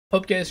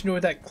Hope you guys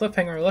enjoyed that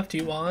cliffhanger I left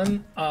you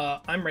on.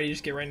 I'm ready to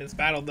just get right into this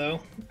battle though.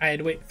 I had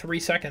to wait 3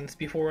 seconds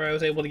before I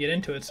was able to get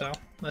into it, so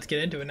let's get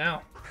into it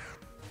now.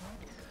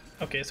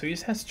 Okay, so he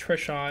just has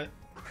Trishot.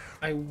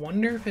 I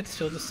wonder if it's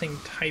still the same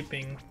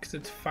typing, because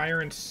it's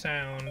fire and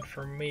sound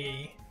for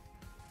me.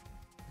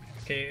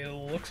 Okay, it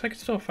looks like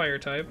it's still a fire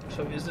type,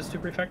 so is this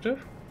super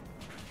effective?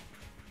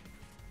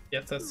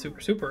 Yes, that's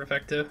super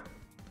effective.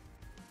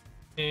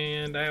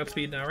 And I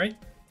outspeed now, right?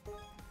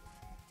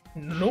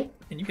 Nope,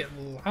 and you get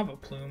Lava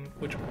Plume,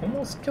 which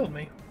almost killed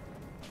me.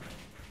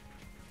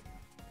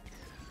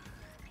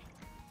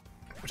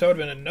 Which that would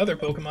have been another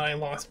Pokemon I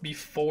lost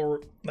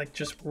before, like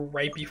just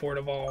right before it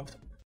evolved.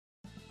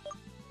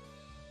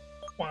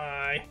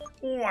 Why?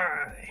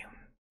 Why?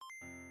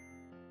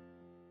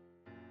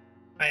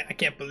 I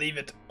can't believe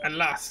it. I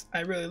lost.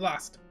 I really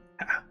lost.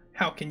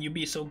 How can you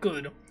be so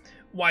good?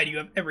 Why do you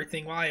have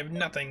everything while I have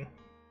nothing?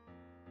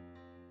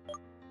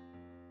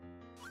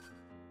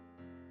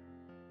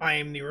 I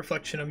am the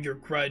reflection of your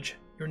grudge,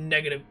 your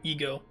negative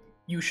ego.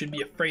 You should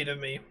be afraid of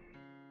me.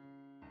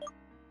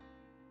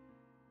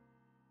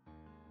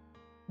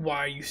 Why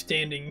are you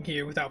standing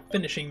here without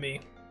finishing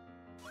me?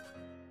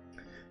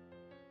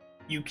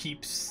 You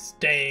keep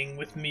staying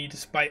with me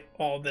despite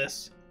all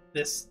this.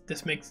 This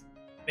makes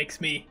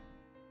me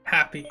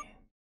happy.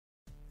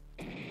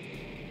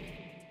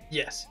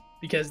 Yes,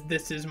 because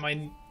this is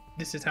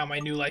how my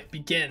new life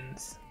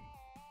begins.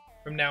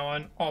 From now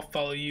on, I'll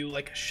follow you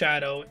like a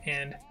shadow,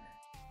 and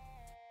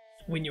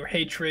when your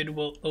hatred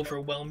will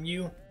overwhelm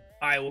you,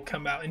 I will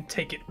come out and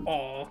take it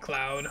all,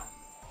 Cloud.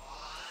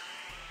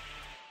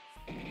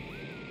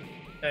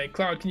 Hey,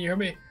 Cloud, can you hear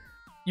me?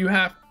 You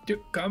have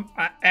to come.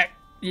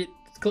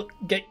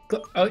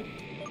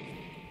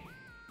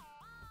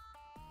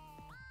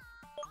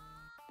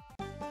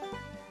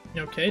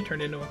 Okay,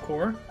 turned into a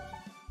core.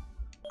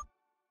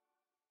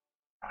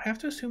 I have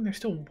to assume there's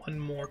still one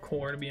more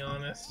core, to be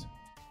honest.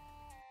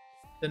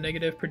 The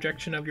negative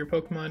projection of your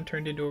Pokemon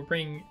turned into a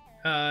ring.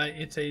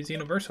 It's a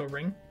Xenoverse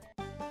ring.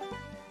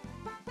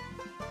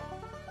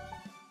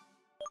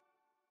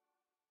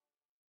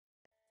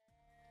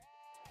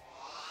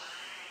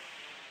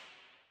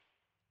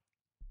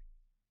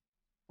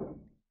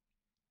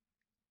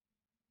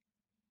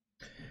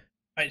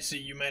 I see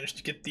you managed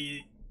to get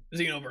the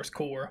Xenoverse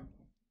core.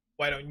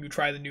 Why don't you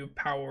try the new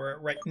power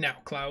right now,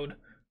 Cloud?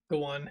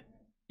 Go on,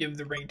 give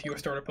the ring to your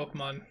starter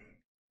Pokemon.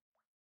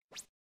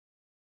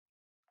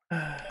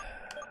 Gotta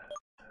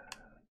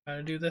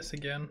do this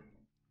again.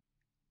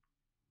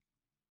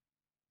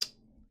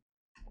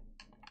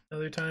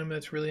 Another time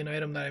that's really an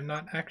item that I'm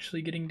not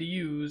actually getting to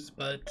use,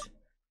 but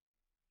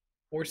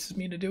forces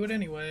me to do it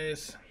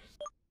anyways.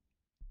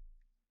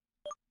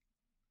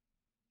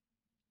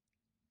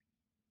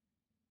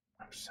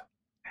 I'm so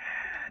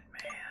mad,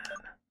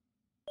 man.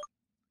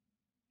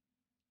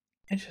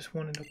 I just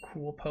wanted a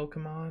cool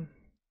Pokemon.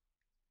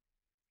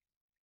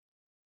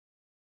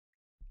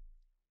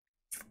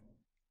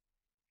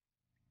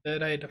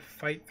 That I had to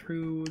fight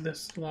through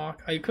this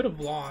lock. I could have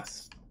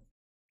lost,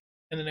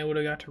 and then I would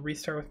have got to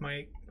restart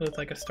with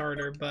like a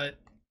starter, but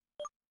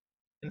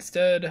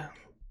instead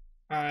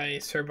I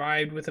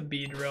survived with a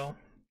Beedrill.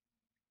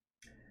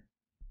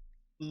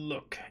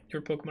 Look,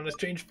 your Pokemon has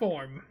changed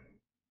form.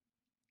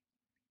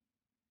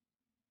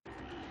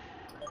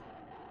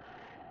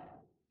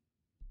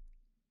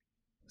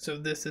 So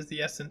this is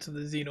the essence of the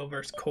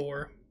Xenoverse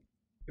core.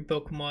 Your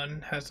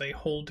Pokemon has a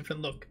whole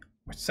different look,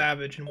 more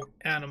savage and more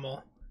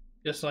animal,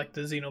 just like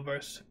the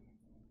Xenoverse,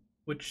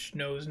 which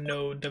knows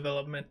no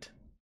development.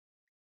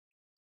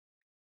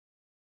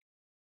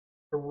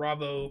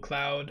 Bravo,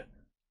 Cloud.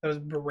 That was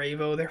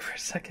Bravo there for a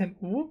second.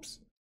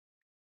 Whoops.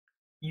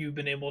 You've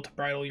been able to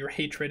bridle your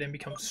hatred and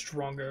become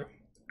stronger.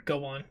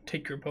 Go on,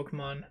 take your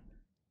Pokemon.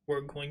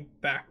 We're going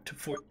back to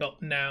Fort Belt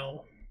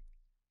now.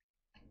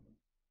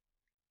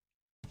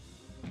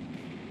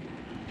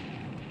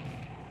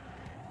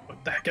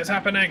 What the heck is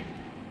happening?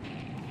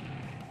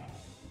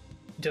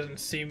 He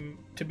doesn't seem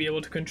to be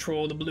able to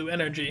control the blue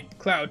energy.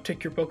 Cloud,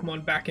 take your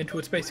Pokemon back into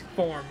its basic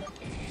form.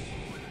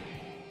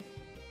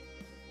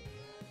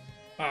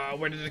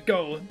 Where did it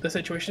go? The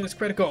situation is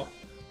critical.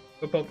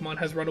 The Pokemon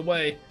has run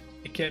away.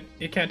 It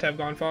can't have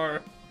gone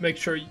far. Make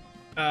sure,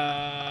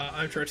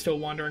 I'm sure it's still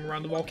wandering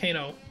around the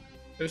volcano.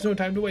 There's no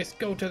time to waste.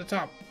 Go to the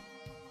top.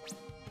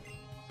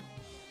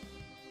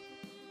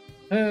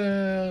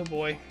 Oh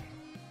boy.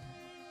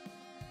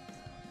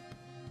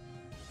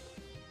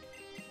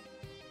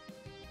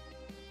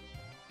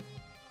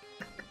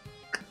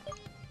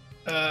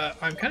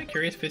 I'm kind of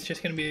curious if it's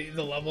just going to be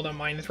the level that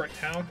mine is right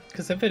now.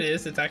 Because if it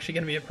is, it's actually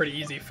going to be a pretty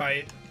easy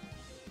fight.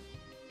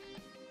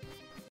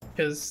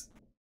 Because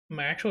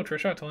my actual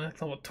Trishot's only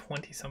like level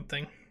 20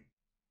 something.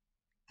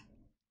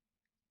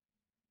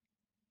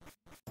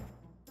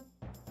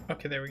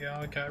 Okay, there we go.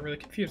 I got really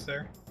confused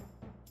there.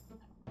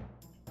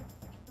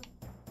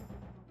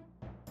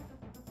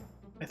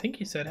 I think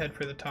he said head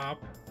for the top.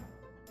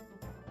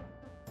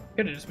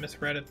 Could have just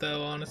misread it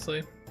though,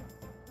 honestly.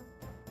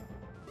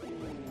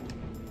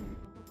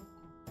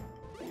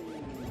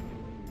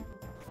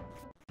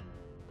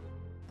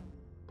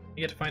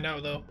 You get to find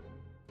out though.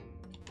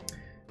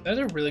 That's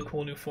a really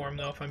cool new form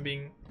though, if I'm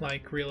being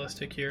like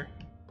realistic here.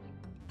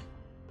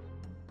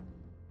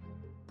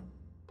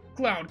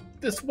 Cloud,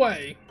 this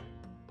way!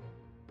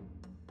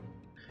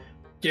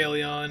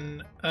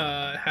 Galeon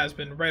has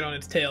been right on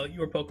its tail.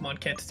 Your Pokemon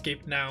can't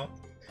escape now.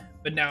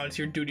 But now it's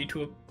your duty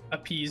to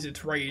appease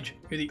its rage.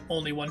 You're the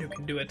only one who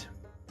can do it.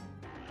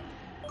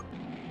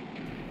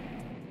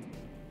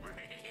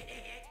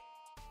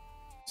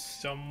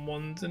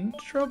 Someone's in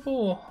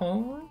trouble,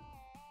 huh?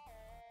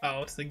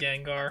 Oh, it's the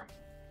Gengar.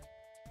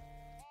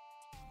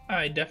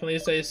 I definitely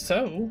say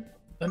so.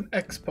 An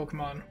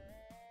ex-Pokemon.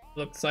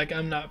 Looks like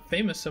I'm not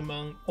famous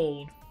among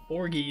old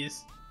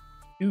Forgies.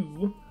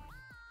 Ooh.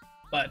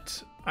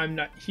 But I'm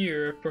not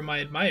here for my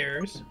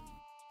admirers.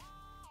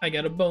 I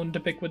got a bone to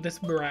pick with this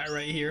brat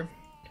right here.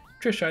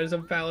 Trisha is a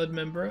valid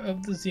member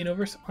of the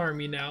Xenoverse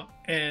army now,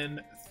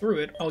 and through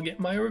it I'll get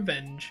my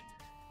revenge.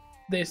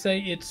 They say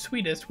it's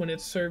sweetest when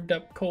it's served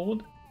up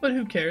cold, but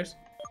who cares?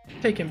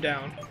 Take him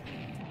down.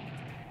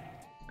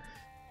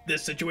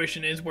 This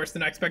situation is worse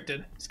than I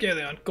expected.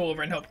 Scaleon, go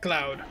over and help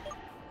Cloud.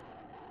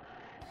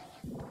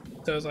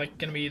 So it's like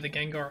gonna be the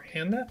Gengar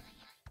and that?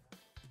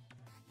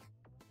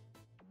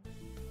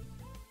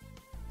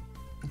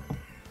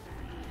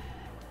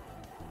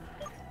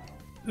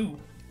 Ooh.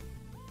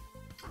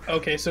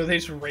 Okay, so they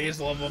just raised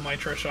the level of my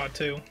Trishot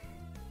too.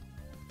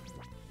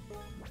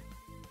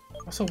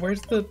 Also, where's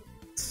the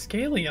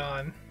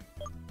Scaleon?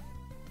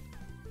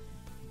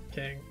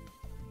 Okay.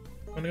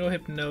 I'm gonna go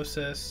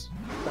Hypnosis.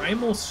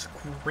 Primal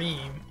Scream.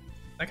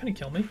 Is that gonna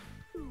kill me?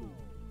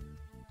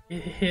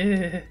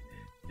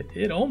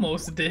 It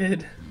almost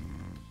did.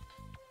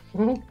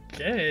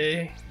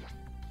 Okay.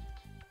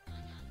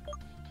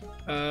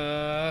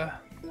 I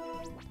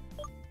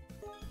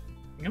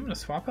think I'm gonna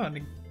swap out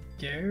to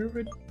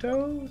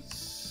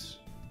Gyarados.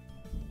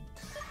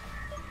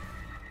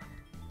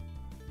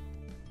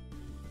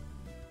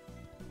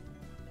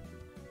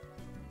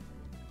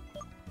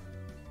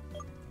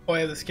 Oh,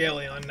 I have the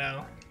Scaleon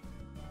now.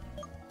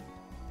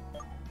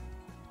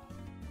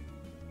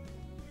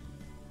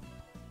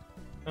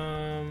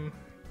 I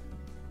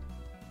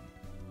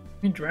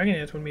mean, Dragon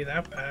Dance wouldn't be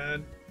that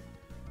bad.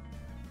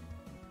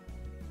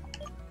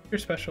 Your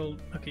special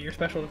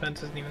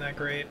defense isn't even that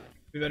great.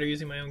 Be better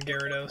using my own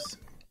Gyarados.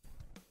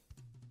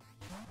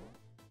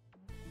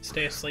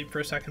 Stay asleep for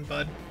a second,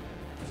 bud.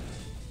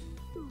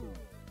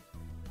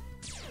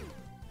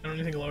 I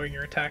don't think lowering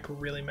your attack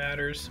really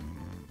matters.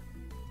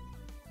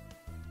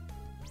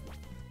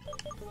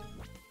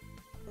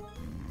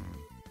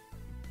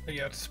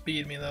 You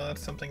outspeed me though,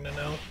 that's something to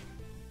know.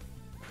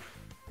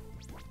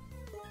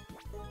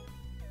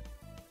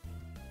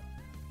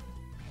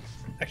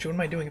 Actually, what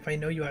am I doing? If I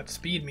know you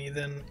outspeed me,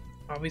 then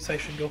obviously I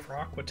should go for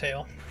Aqua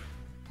Tail.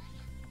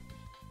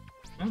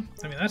 Well,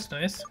 I mean, that's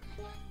nice.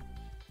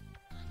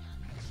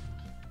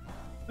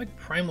 I like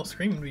Primal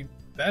Scream would be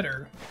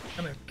better.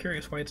 I'm kind of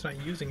curious why it's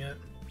not using it.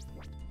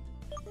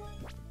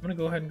 I'm gonna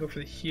go ahead and go for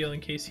the heal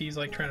in case he's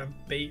like trying to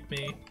bait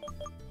me.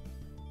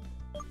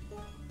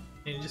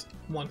 And he just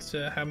wants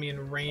to have me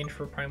in range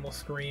for Primal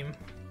Scream.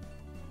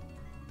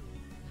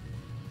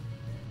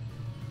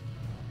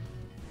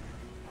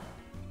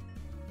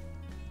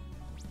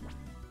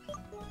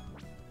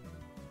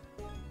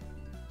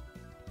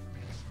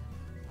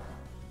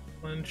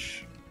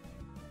 Lunch.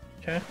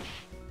 Okay.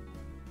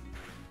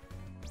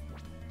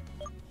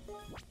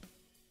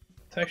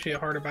 It's actually a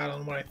harder battle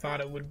than what I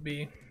thought it would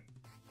be.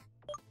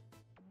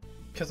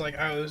 Because like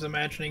I was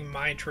imagining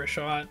my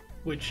Trishot,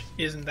 which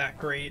isn't that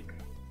great.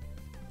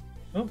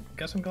 Oh,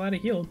 guess I'm glad I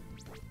healed.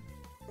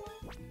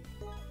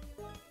 I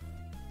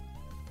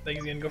think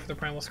he's gonna go for the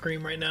Primal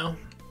Scream right now.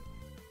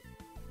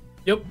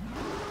 Yep.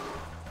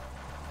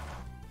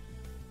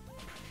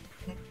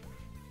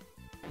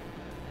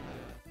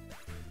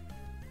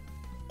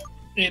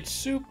 It's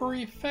super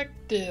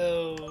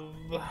effective.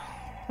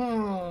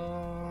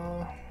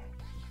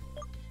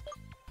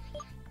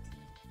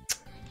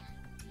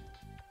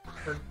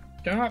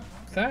 Forgot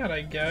that,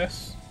 I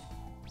guess.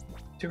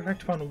 Super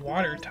effective on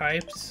water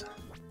types.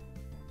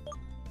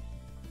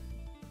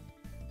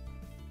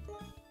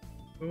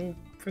 Oh,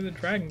 for the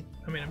dragon.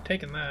 I mean, I'm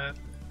taking that.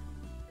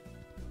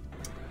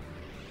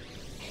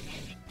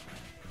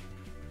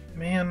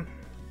 Man.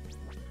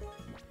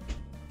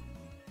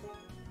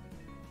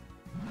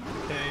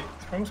 Okay,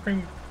 Primal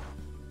Scream.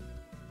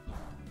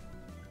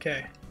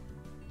 Okay.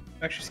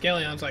 Actually,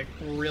 Scaleon's like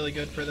really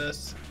good for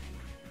this.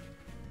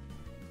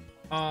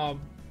 Oh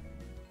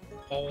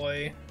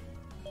boy.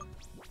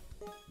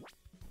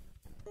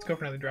 Let's go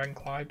for another Dragon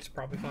Claw, it's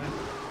probably fine.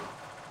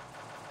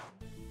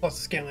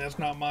 Plus, the Scaleon's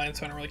not mine,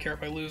 so I don't really care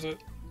if I lose it.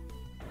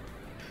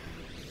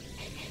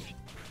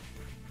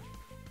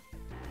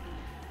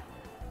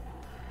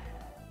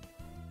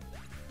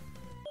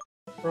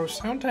 Bro,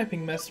 sound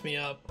typing messed me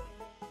up.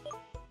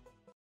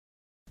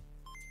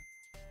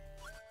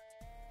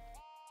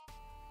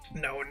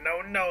 No,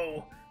 no,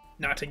 no!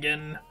 Not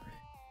again.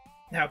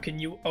 How can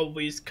you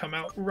always come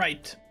out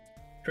right?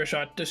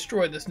 Trishot,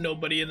 destroy this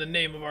nobody in the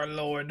name of our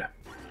Lord.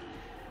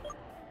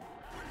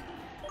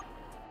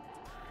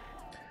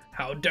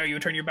 How dare you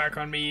turn your back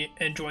on me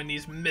and join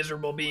these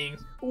miserable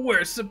beings?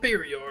 We're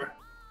superior!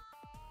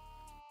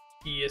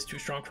 He is too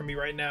strong for me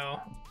right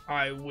now.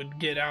 I would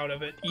get out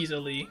of it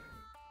easily.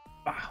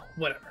 Ah,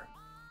 whatever.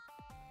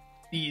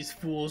 These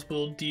fools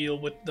will deal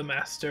with the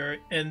master,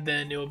 and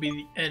then it will be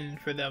the end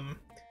for them.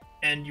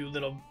 And you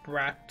little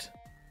brat.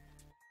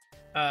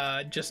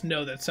 Just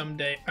know that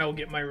someday I will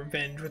get my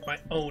revenge with my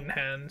own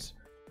hands.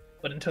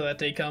 But until that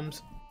day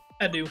comes,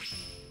 adieu.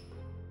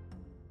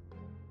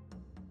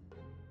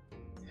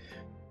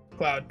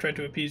 Cloud, try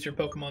to appease your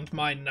Pokemon's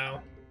mind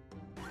now.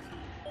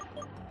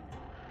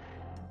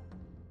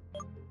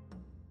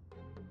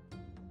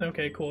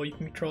 Okay, cool, you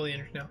can control the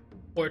energy now.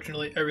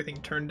 Fortunately,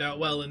 everything turned out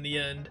well in the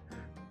end.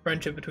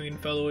 Friendship between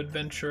fellow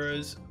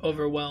adventurers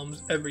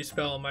overwhelms every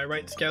spell, am I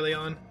right,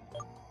 Scallion?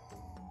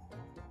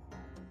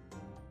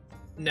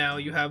 Now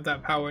you have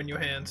that power in your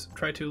hands.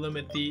 Try to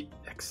limit the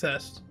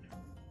excess.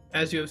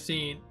 As you have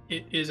seen,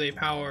 it is a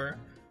power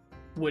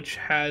which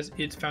has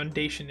its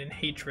foundation in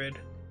hatred.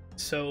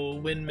 So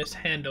when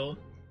mishandled,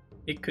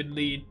 it could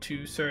lead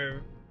to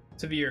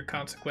severe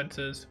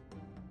consequences.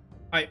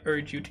 I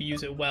urge you to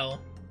use it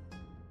well.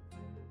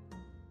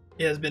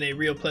 It has been a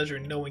real pleasure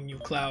knowing you,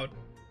 Cloud.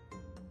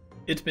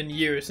 It's been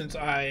years since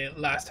I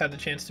last had the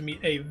chance to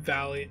meet a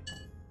valiant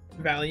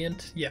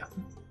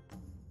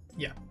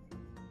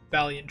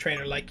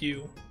trainer like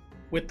you.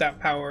 With that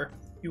power,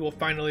 you will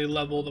finally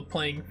level the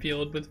playing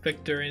field with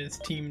Victor and his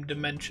team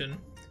Dimension.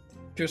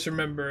 Just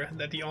remember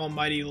that the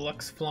almighty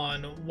Lux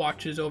Flan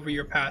watches over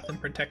your path and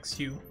protects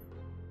you.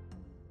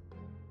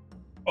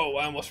 Oh,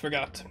 I almost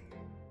forgot.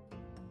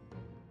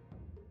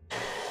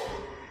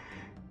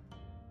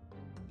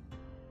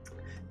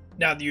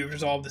 Now that you've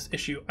resolved this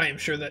issue, I am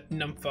sure that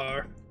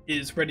Nympphar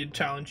is ready to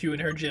challenge you in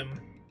her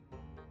gym.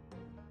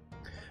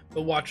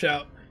 But watch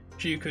out,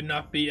 she could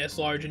not be as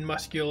large and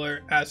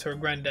muscular as her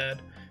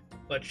granddad,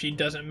 but she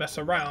doesn't mess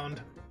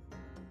around.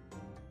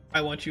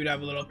 I want you to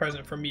have a little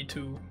present for me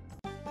too.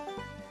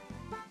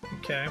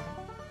 Okay.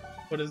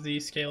 What does the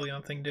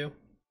Scallion thing do?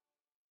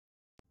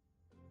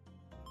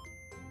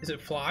 Is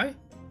it fly?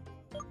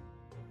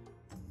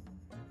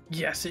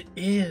 Yes, it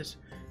is!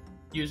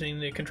 Using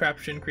the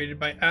contraption created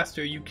by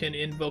Aster, you can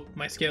invoke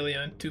my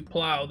Scallion to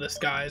plow the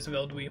skies of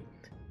Eldwy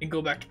and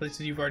go back to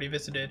places you've already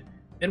visited.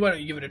 And why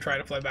don't you give it a try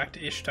to fly back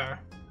to Ishtar?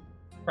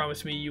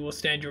 Promise me you will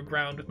stand your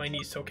ground with my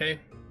niece, okay?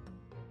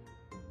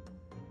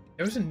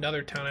 There was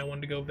another town I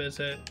wanted to go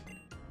visit.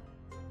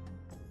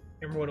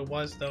 Can't remember what it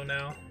was though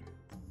now.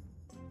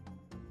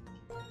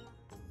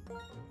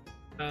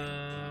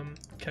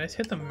 Can I just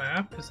hit the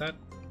map? What's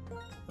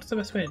the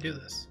best way to do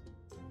this?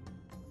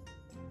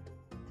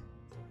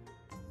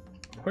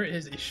 Where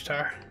is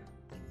Ishtar?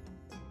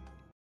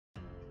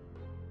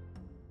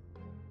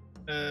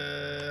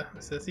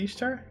 Is this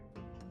Ishtar?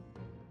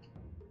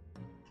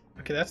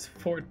 Okay, that's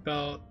Fort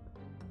Belt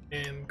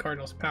and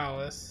Cardinal's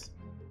Palace.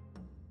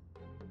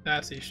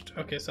 That's Ishtar.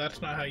 Okay, so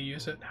that's not how you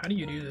use it. How do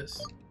you do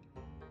this?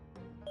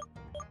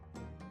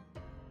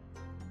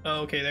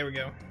 Oh, okay, there we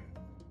go.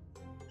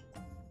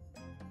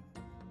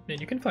 Man,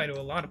 you can fly to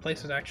a lot of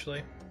places,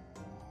 actually.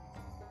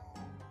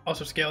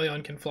 Also,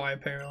 Scallion can fly,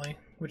 apparently,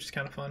 which is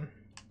kind of fun.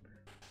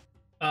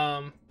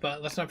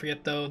 But let's not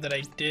forget, though, that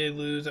I did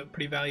lose a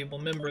pretty valuable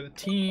member of the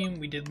team.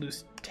 We did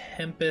lose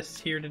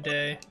Tempest here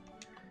today.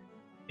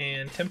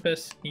 And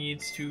Tempest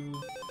needs to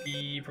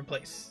be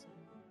replaced.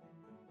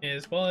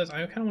 As well as,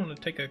 I kind of want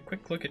to take a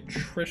quick look at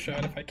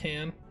Trisha if I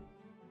can.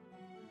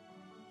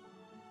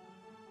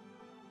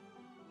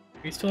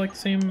 Are you still like the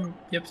same?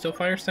 Yep, still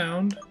Fire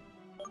Sound.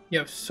 You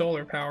have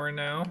Solar Power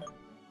now.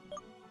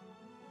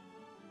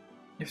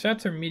 Your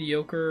stats are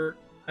mediocre,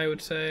 I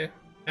would say,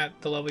 at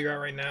the level you're at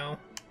right now.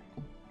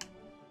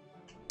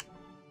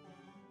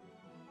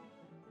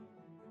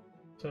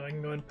 So I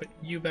can go ahead and put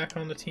you back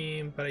on the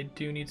team, but I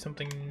do need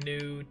something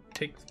new to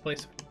take the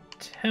place of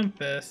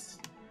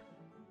Tempest.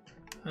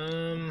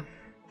 I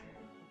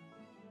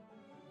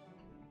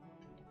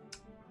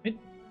might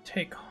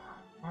take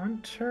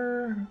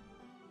Haunter,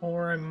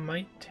 or I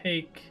might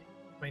take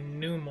my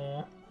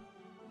Numel.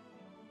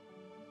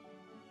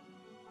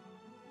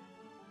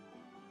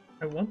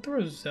 I want the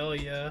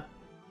Roselia.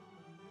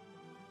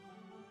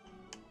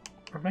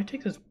 Or I might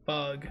take this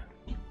Bug.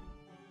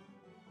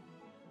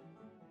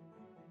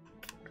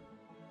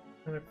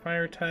 Another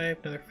fire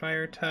type, another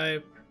fire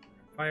type,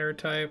 fire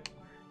type.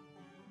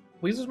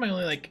 Weasel's my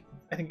only, like,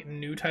 I think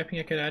new typing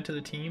I could add to the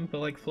team, but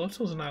like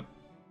Floatzel's not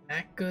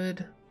that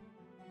good.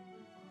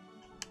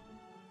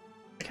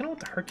 I kinda want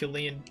the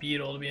Herculean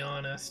Beetle, to be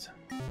honest.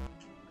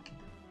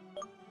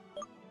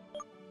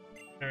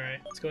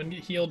 Alright, let's go ahead and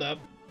get healed up.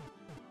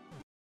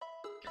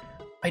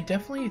 I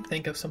definitely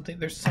think of something,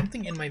 there's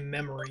something in my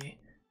memory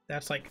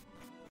that's like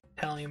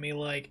telling me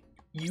like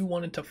you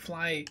wanted to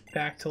fly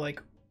back to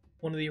like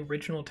one of the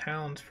original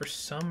towns for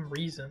some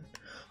reason.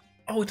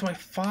 Oh, it's my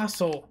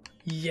fossil!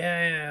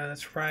 Yeah,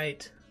 that's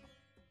right.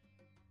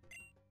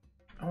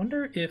 I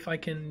wonder if I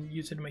can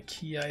use it in my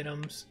key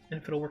items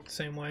and if it'll work the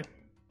same way.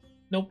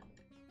 Nope.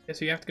 Okay,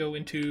 so you have to go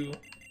into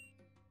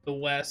the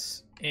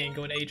west and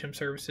go into HM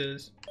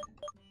services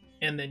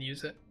and then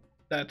use it.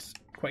 That's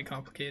quite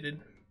complicated.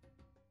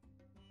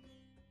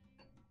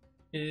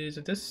 Is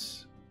it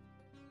this?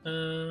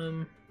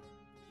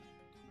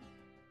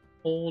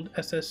 Old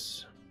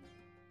SS.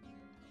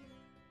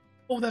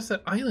 Oh, that's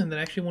that island that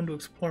I actually wanted to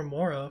explore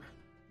more of.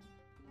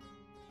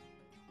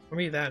 Or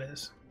maybe that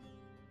is.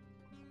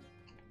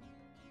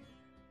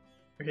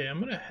 Okay, I'm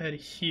gonna head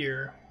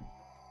here.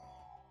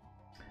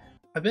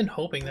 I've been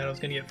hoping that I was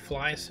gonna get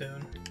Fly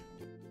soon.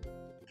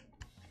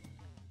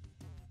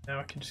 Now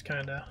I can just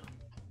kinda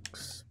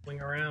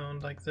swing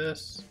around like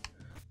this.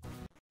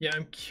 Yeah,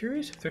 I'm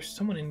curious if there's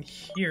someone in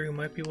here who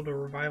might be able to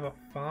revive a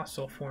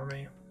fossil for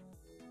me.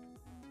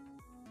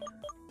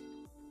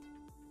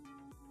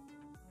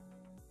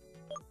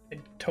 I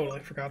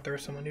totally forgot there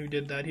was someone who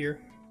did that here.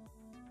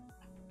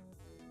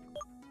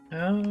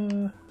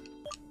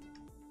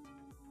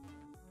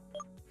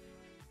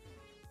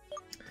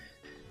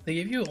 They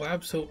gave you a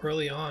lab so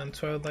early on,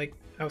 so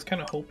I was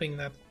kind of hoping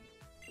that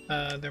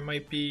there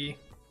might be.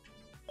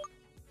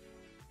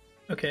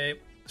 Okay,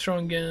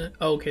 strong gun.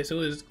 Oh, okay, so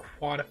it was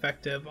quad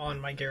effective on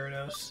my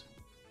Gyarados.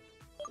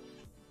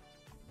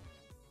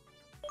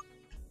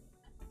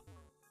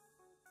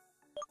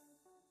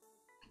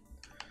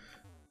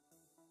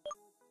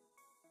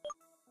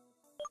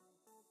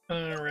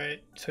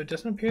 Alright, so it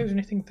doesn't appear there's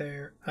anything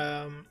there.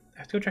 I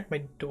have to go check my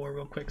door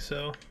real quick,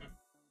 so.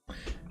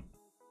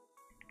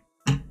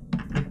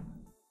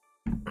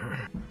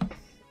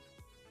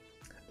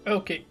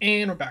 Okay,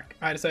 and we're back.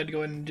 I decided to go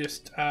ahead and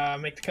just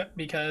make the cut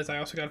because I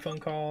also got a phone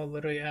call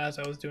literally as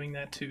I was doing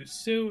that too,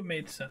 so it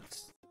made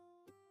sense.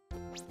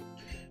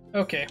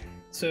 Okay,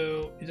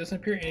 so it doesn't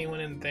appear anyone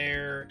in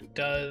there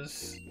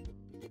does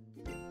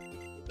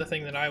the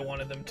thing that I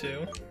wanted them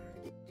to.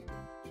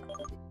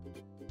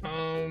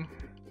 I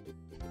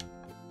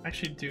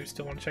actually do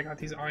still want to check out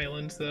these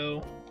islands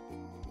though.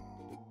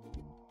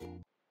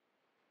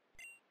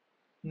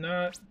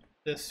 Not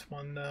this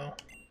one though.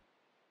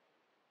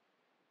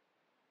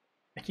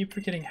 I keep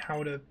forgetting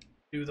how to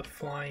do the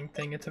flying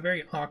thing. It's a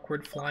very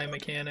awkward fly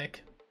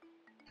mechanic.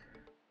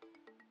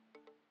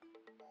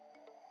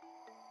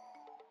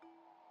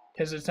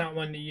 Because it's not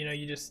one that,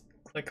 you just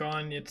click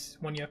on, it's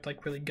one you have to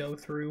like really go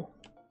through.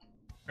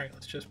 Alright,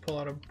 let's just pull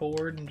out a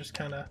board and just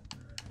kind of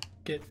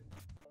get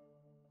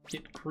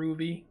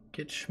groovy,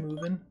 get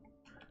schmoovin'.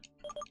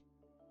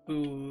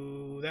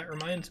 Ooh, that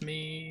reminds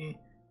me,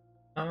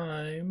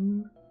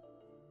 I'm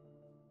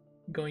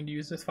going to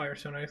use this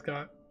Firestone I just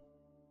got.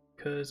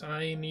 Because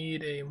I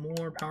need a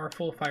more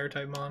powerful fire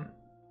type mon.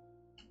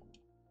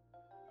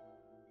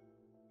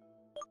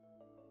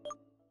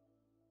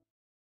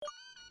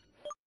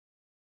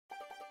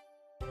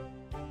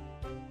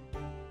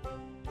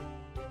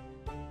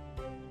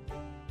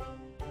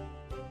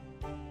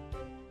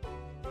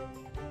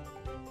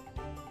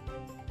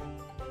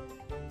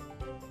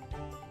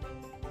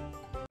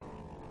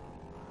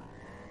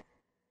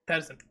 That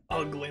is an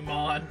ugly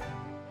mon.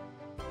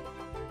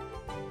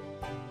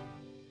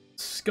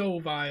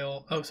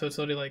 Scovile. Oh, so it's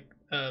literally like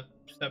a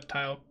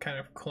Sceptile kind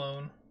of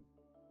clone.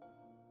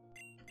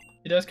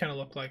 It does kind of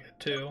look like it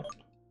too.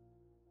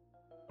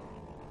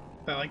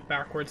 That like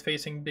backwards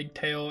facing big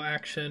tail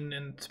action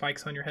and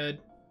spikes on your head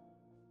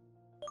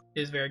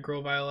is very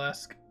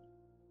Grovile-esque.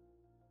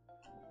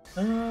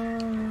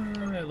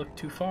 I looked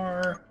too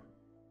far.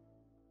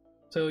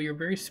 So you're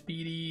very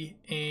speedy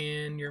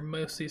and you're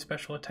mostly a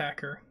special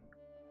attacker.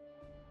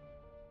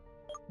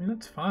 And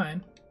that's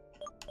fine.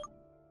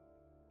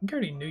 I think I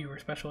already knew you were a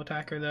special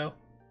attacker, though.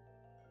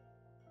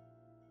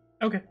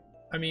 Okay.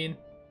 I mean,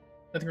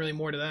 nothing really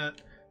more to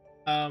that.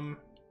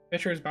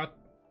 Fisher is about...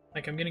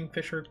 Like, I'm getting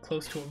Fisher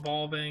close to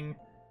evolving.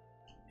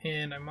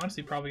 And I'm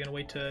honestly probably going to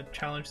wait to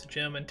challenge the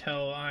gym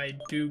until I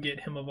do get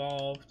him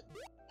evolved.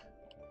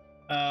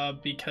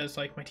 Because,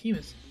 like, my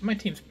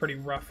team's pretty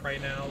rough right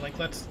now. Like,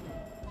 let's...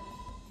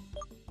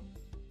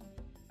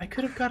 I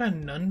could have got a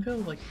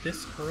Nunville, like,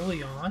 this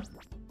early on?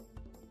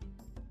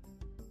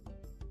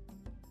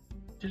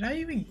 Did I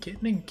even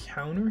get an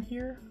encounter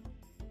here?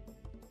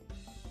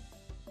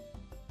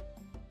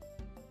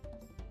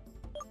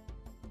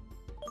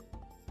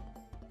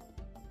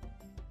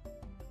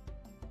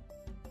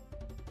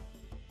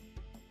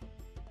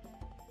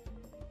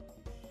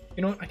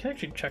 You know what? I can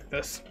actually check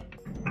this.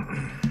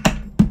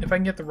 If I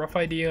can get the rough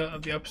idea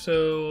of the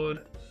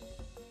episode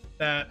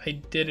that I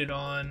did it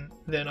on,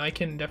 then I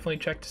can definitely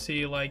check to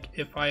see like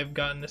if I have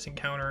gotten this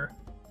encounter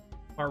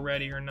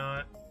already or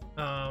not.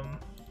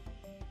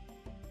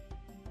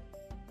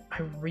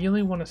 I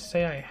really want to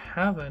say I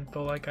haven't,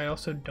 but like I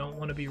also don't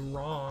want to be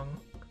wrong.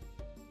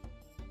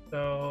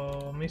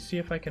 So let me see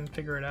if I can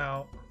figure it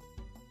out.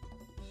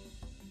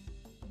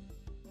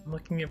 I'm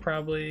looking at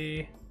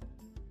probably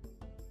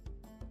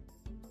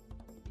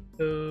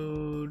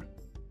code.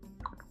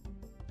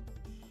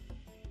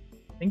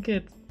 I think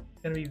it's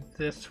gonna be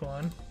this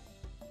one.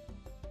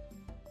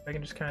 I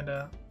can just kind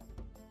of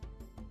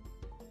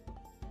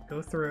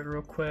go through it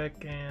real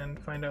quick and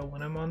find out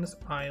when I'm on this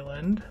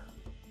island.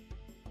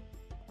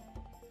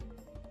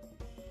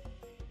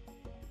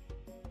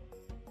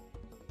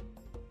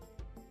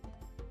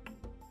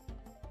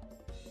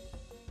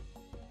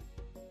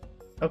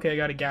 Okay, I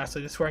got a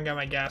Ghastly. I swear I got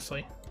my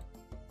Ghastly.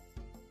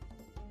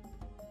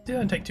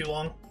 Didn't take too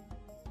long.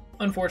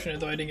 Unfortunate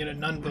though I didn't get a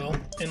Nunville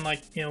and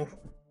like, you know,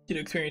 get to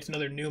experience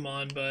another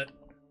Numon, but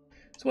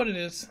it's what it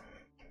is.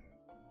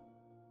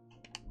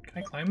 Can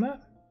I climb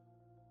that?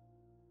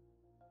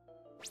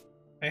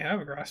 I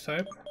have a grass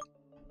type.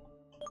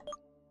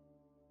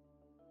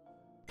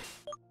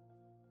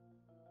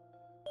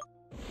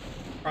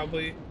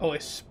 Probably, oh, a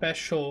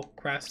special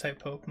grass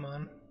type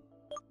Pokemon.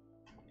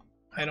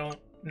 I don't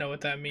know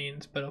what that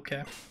means, but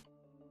okay.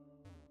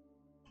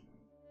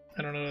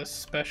 I don't know what a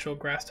special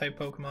grass type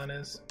Pokemon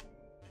is.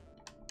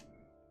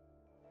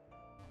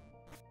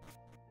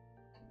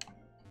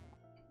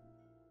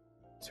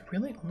 Is there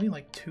really only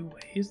like 2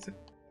 ways?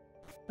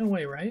 No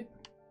way, right?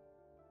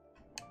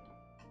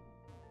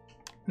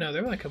 No,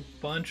 there were like a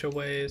bunch of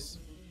ways.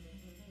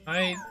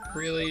 I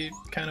really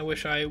kind of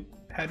wish I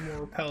had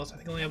more repels. I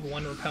think I only have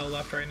 1 repel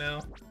left right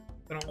now.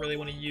 I don't really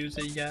want to use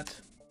it yet.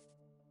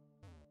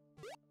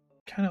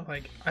 Kind of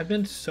like, I've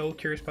been so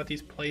curious about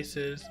these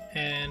places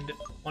and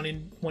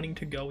wanting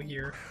to go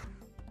here.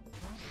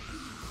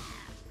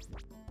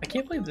 I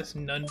can't believe this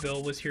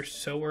Nunville was here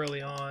so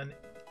early on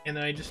and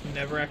then I just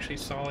never actually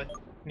saw it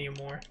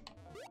anymore.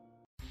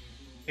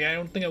 Yeah, I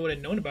don't think I would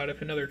have known about it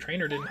if another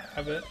trainer didn't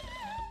have it.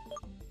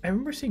 I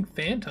remember seeing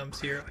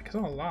Phantoms here. Like, I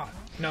saw a lot.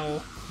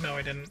 No,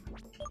 I didn't.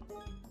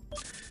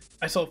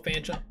 I saw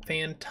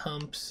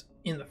Phantoms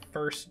in the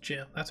first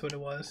gym. That's what it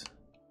was.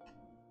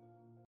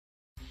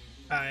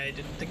 I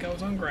didn't think I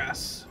was on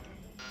grass.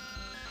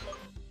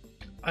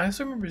 I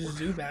also remember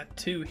Zubat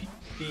too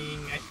being,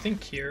 I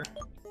think, here.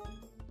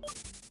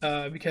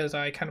 Because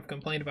I kind of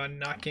complained about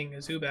not getting a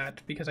Zubat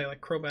because I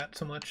like Crobat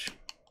so much.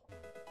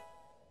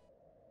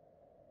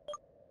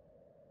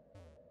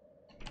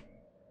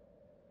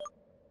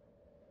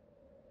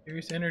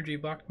 Fierce energy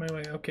blocked my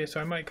way. Okay, so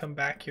I might come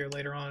back here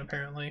later on,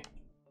 apparently.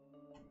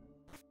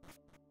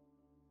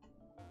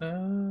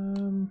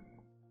 Where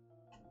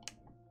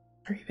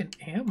even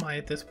am I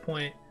at this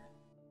point?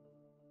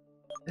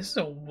 This is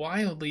a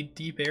wildly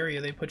deep area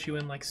they put you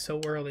in like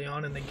so early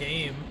on in the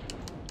game.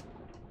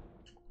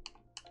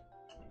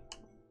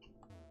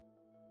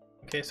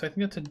 Okay, so I think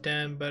that's a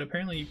den, but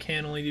apparently you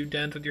can only do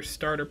dens with your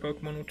starter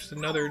Pokemon, which is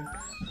another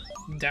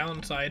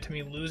downside to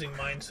me losing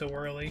mine so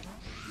early.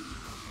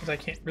 Because I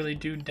can't really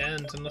do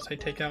dens unless I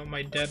take out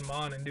my dead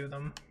Mon and do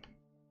them.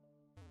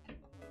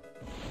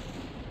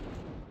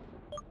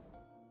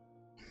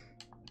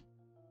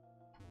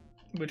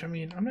 Which, I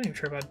mean, I'm not even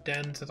sure about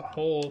dens as a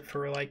whole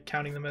for, like,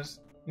 counting them as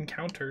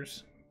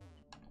encounters.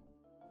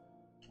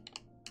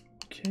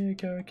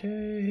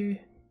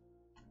 Okay.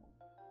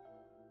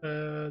 Did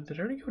I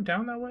already go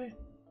down that way?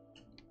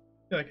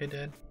 I feel like I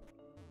did.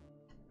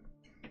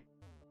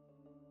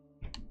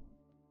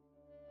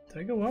 Did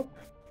I go up?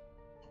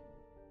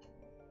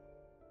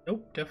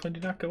 Nope, definitely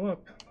did not go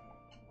up.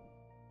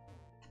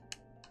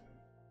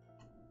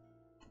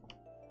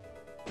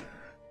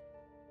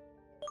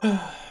 A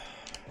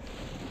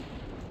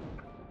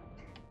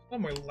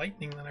lot more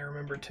lightning than I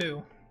remember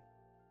too.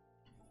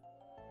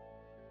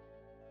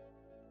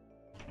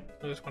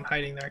 There's one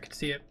hiding there, I could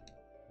see it.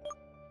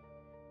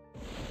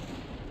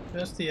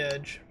 Just the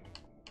edge.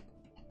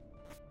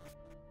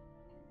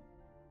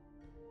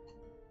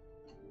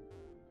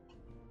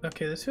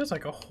 Okay, this feels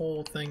like a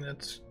whole thing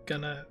that's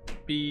gonna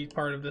be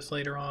part of this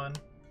later on.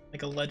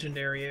 Like a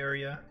legendary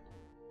area.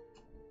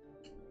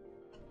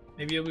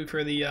 Maybe it'll be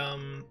for the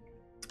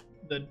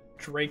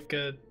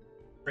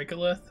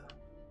Dracolith?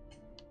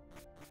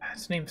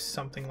 Its name's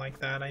something like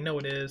that. I know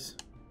it is.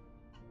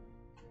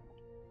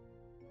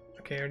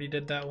 Okay, I already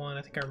did that one.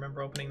 I think I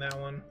remember opening that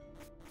one.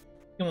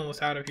 I'm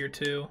almost out of here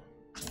too.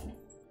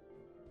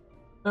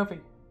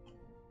 Nothing.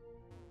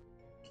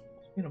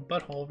 In a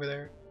butthole over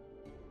there.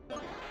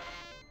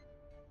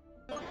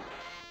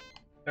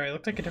 Sorry, it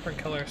looked like a different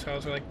color, so I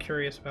was really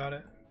curious about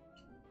it.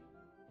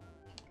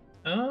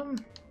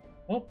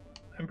 Well,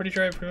 I'm pretty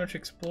sure I pretty much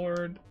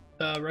explored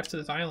the rest of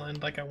this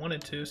island like I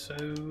wanted to, so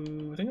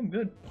I think I'm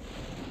good.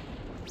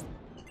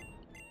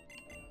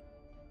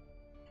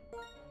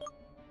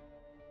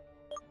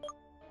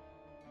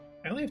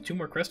 I only have 2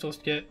 more crystals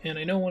to get, and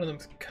I know one of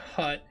them's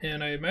cut,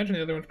 and I imagine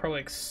the other one's probably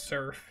like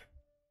Surf.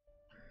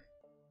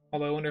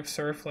 Although I wonder if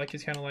Surf like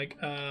is kind of like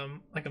a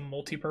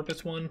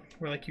multi-purpose one,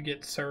 where like you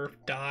get Surf,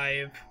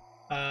 Dive,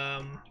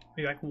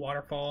 maybe like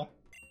Waterfall.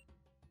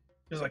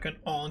 There's like an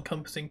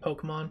all-encompassing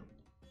Pokemon.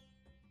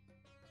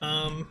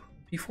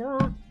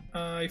 Before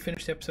I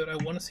finish the episode, I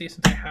want to see,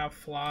 since I have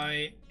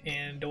Fly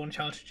and don't want to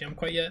challenge the gym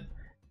quite yet,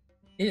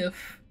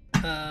 if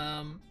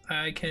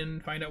I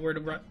can find out where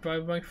to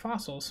revive my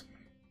fossils.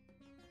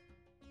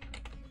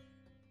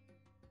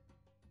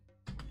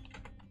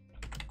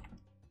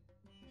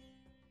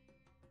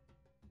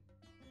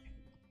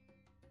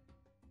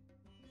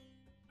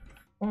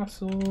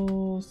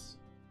 Fossils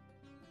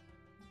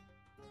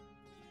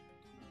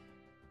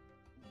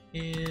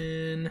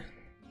in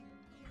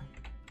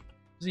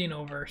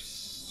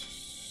Xenoverse.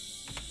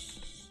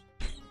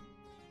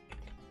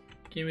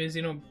 Give me a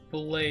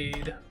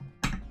Xenoblade.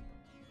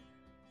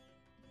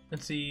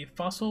 Let's see,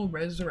 Fossil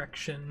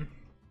Resurrection.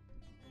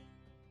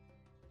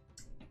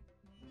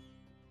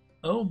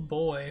 Oh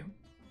boy.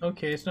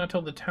 Okay, it's not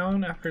till the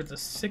town after the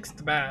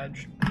 6th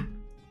badge.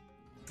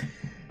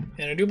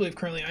 And I do believe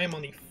currently I am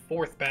on the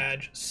 4th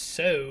badge,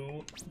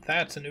 so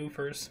that's an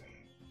oofers.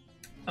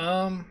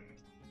 I'm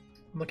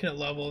looking at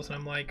levels and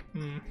I'm like,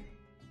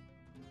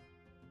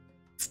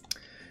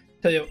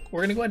 Tell you,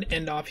 we're gonna go ahead and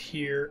end off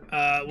here.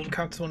 We'll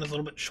count this one as a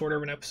little bit shorter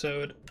of an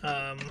episode.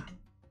 Trying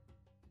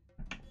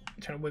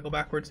to wiggle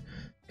backwards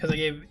because I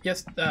gave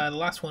the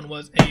last one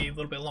was a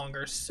little bit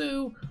longer,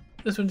 so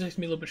this one takes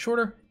me a little bit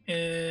shorter,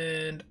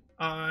 and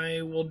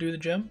I will do the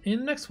gem in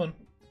the next one.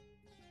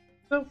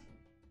 So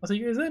I'll see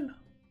you guys then.